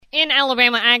In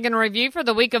Alabama Ag in Review for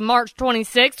the week of March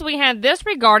 26th, we have this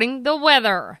regarding the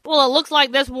weather. Well, it looks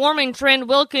like this warming trend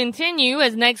will continue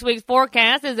as next week's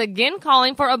forecast is again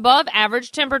calling for above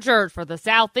average temperatures for the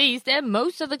Southeast and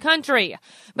most of the country.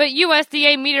 But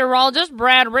USDA meteorologist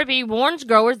Brad Rippey warns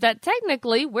growers that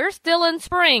technically we're still in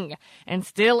spring and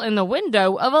still in the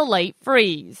window of a late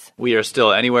freeze. We are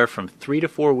still anywhere from 3 to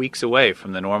 4 weeks away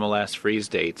from the normal last freeze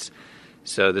dates.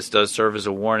 So this does serve as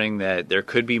a warning that there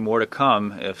could be more to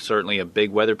come if certainly a big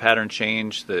weather pattern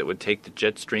change that would take the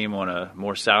jet stream on a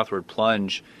more southward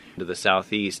plunge into the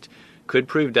southeast could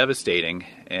prove devastating.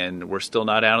 And we're still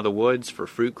not out of the woods for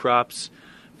fruit crops,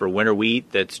 for winter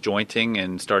wheat that's jointing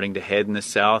and starting to head in the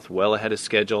south well ahead of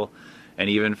schedule, and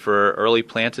even for early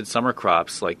planted summer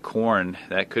crops like corn.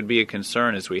 That could be a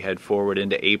concern as we head forward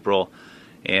into April.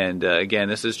 And again,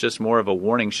 this is just more of a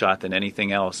warning shot than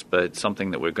anything else, but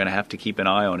something that we're going to have to keep an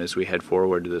eye on as we head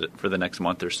forward for the next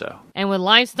month or so. And with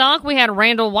livestock, we had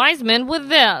Randall Wiseman with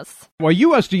this. Well,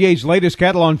 USDA's latest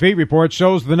cattle on feed report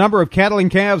shows the number of cattle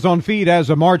and calves on feed as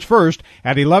of March 1st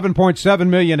at 11.7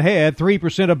 million head,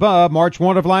 3% above March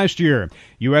 1 of last year.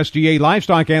 USDA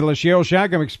livestock analyst Cheryl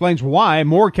Shagam explains why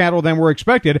more cattle than were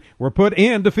expected were put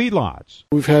into feedlots.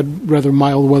 We've had rather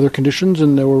mild weather conditions,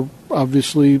 and there were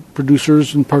obviously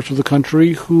producers in parts of the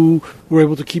country who were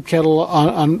able to keep cattle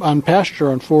on pasture,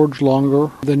 on forage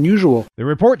longer than usual. The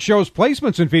report shows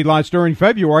placements in feedlots during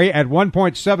February at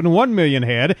 1.71 million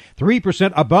head,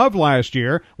 3% above last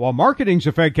year, while marketings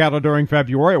of fed cattle during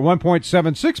February at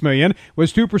 1.76 million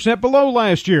was 2% below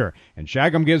last year. And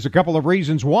Shagam gives a couple of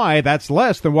reasons why that's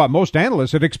less than what most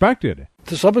analysts had expected.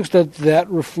 To some extent, that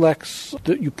reflects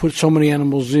that you put so many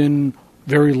animals in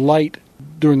very light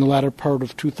during the latter part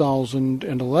of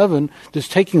 2011, it's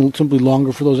taking simply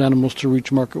longer for those animals to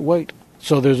reach market weight.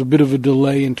 So there's a bit of a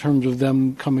delay in terms of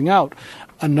them coming out.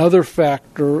 Another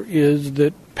factor is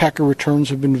that packer returns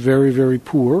have been very, very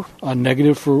poor,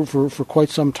 negative for quite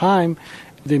some time.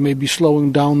 They may be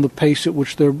slowing down the pace at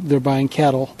which they're buying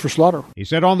cattle for slaughter. He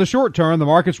said on the short term, the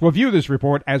markets will view this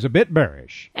report as a bit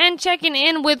bearish. And checking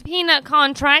in with peanut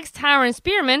contracts, Tyron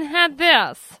Spearman had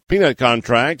this. Peanut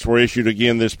contracts were issued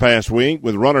again this past week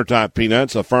with runner-type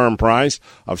peanuts, a firm price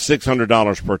of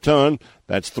 $600 per ton.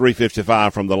 That's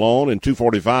 $355 from the loan and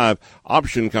 $245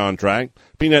 option contract.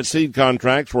 Peanut seed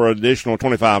contracts were an additional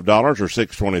 $25 or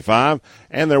 $625,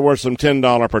 and there were some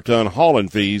 $10 per ton hauling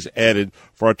fees added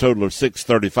for a total of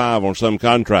 $635 on some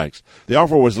contracts. The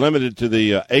offer was limited to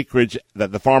the acreage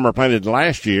that the farmer planted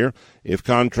last year. If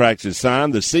contracts is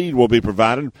signed, the seed will be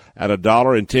provided at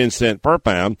 $1.10 per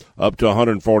pound, up to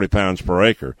 140 pounds per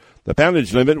acre. The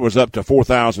poundage limit was up to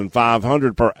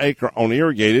 4,500 per acre on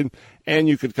irrigated, and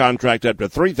you could contract up to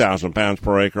 3,000 pounds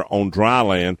per acre on dry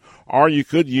land, or you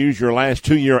could use your last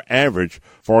 2-year average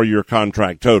for your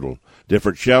contract total.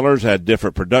 Different shellers had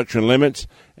different production limits,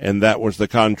 and that was the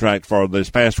contract for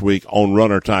this past week on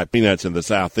runner-type peanuts in the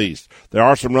Southeast. There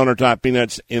are some runner-type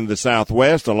peanuts in the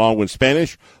Southwest, along with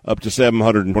Spanish, up to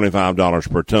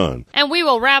 $725 per ton. And we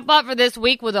will wrap up for this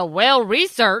week with a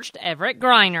well-researched Everett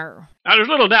Griner. Now, there's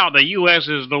little doubt the U.S.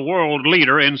 is the world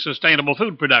leader in sustainable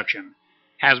food production.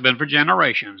 Has been for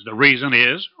generations. The reason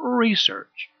is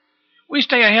research. We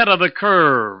stay ahead of the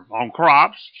curve on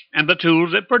crops and the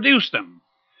tools that produce them.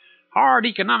 Hard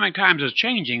economic times is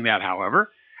changing that, however.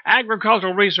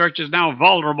 Agricultural research is now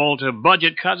vulnerable to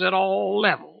budget cuts at all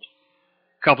levels.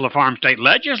 A couple of farm state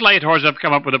legislators have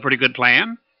come up with a pretty good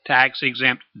plan.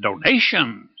 Tax-exempt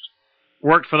donations.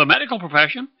 Worked for the medical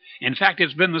profession. In fact,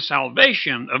 it's been the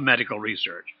salvation of medical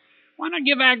research. Why not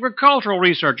give agricultural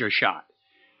research a shot?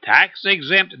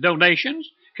 Tax-exempt donations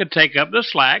could take up the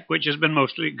slack, which has been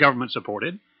mostly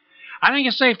government-supported. I think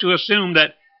it's safe to assume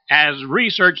that as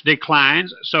research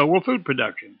declines, so will food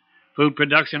production. Food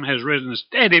production has risen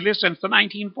steadily since the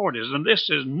 1940s, and this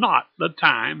is not the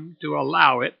time to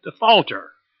allow it to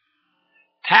falter.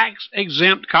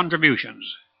 Tax-exempt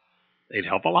contributions. They'd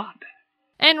help a lot.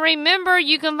 And remember,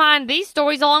 you can find these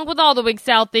stories along with all the week's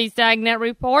Southeast AgNet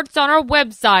reports on our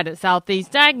website at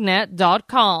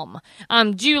southeastagnet.com.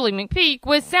 I'm Julie McPeak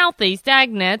with Southeast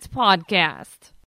AgNet's podcast.